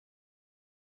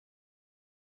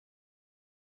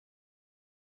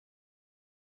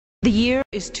The year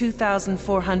is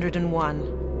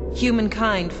 2401.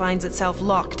 Humankind finds itself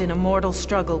locked in a mortal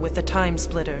struggle with the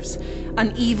TimeSplitters,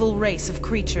 an evil race of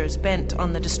creatures bent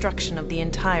on the destruction of the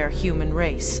entire human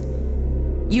race.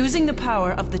 Using the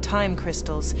power of the time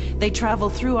crystals, they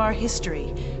travel through our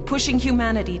history, pushing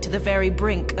humanity to the very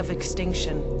brink of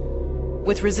extinction.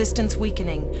 With resistance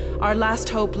weakening, our last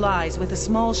hope lies with a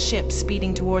small ship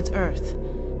speeding towards Earth.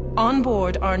 On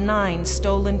board are 9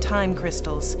 stolen time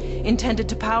crystals, intended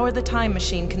to power the time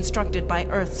machine constructed by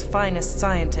Earth's finest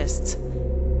scientists.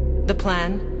 The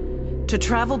plan? To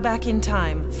travel back in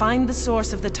time, find the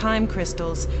source of the time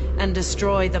crystals, and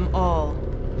destroy them all,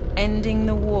 ending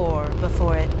the war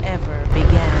before it ever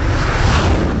began.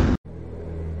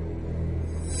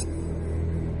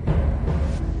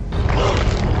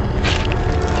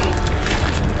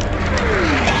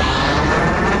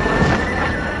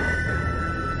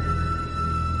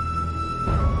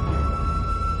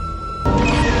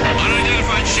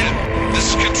 Unidentified ship. This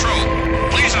is Control.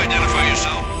 Please identify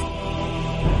yourself.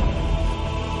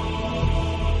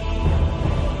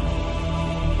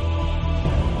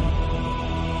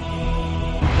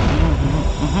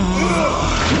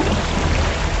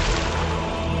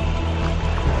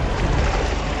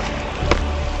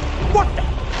 What the?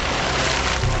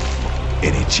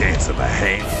 Any chance of a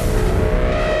hand?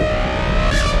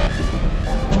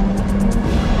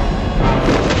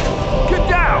 Get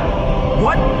down!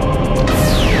 What?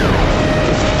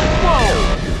 Whoa!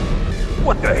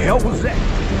 What the hell was that?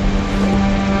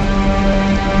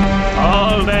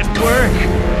 All that work,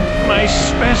 my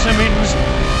specimens,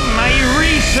 my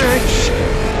research.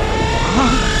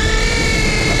 Huh?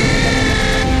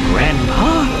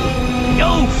 Grandpa?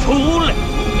 No, fool!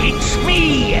 It's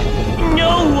me!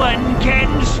 No one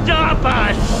can stop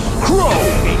us! Crow!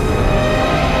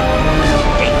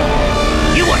 Hey,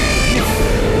 you are...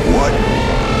 What?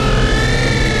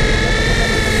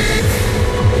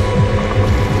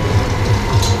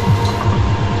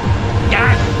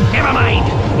 Never mind.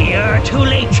 You're too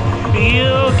late.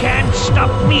 You can't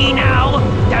stop me now.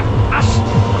 Us.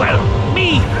 Well,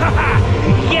 me.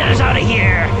 Get us out of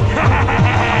here.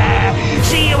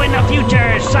 See you in the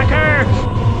future, sucker.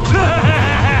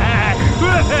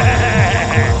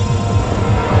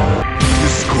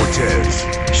 This is Cortes.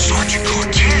 Sergeant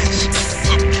Cortes.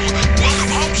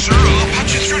 Welcome home, sir. I'll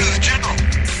patch you through to the General.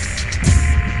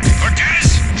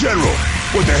 Cortes? General,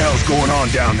 what the hell's going on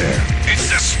down there? It's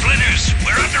the Splitters.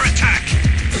 We're under attack.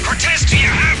 Cortes, do you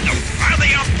have them? Are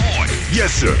they on board?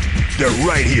 Yes, sir. They're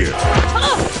right here.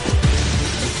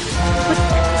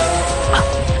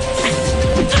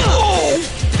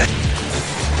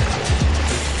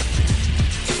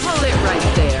 Hold it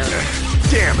right there.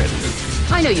 Damn it.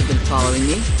 I know you've been following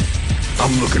me.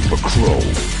 I'm looking for Crow.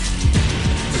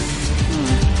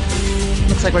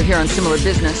 Looks like we're here on similar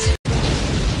business.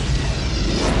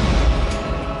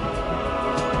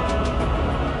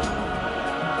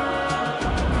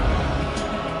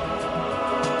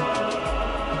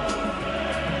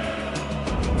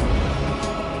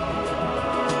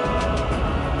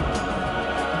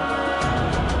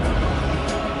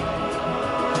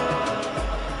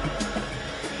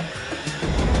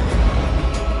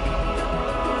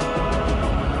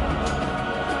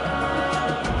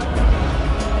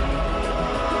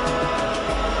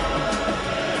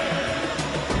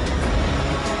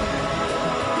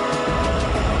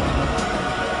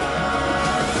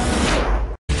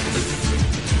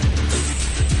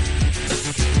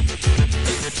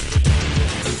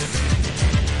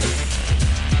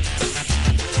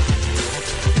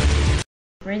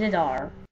 Rated R.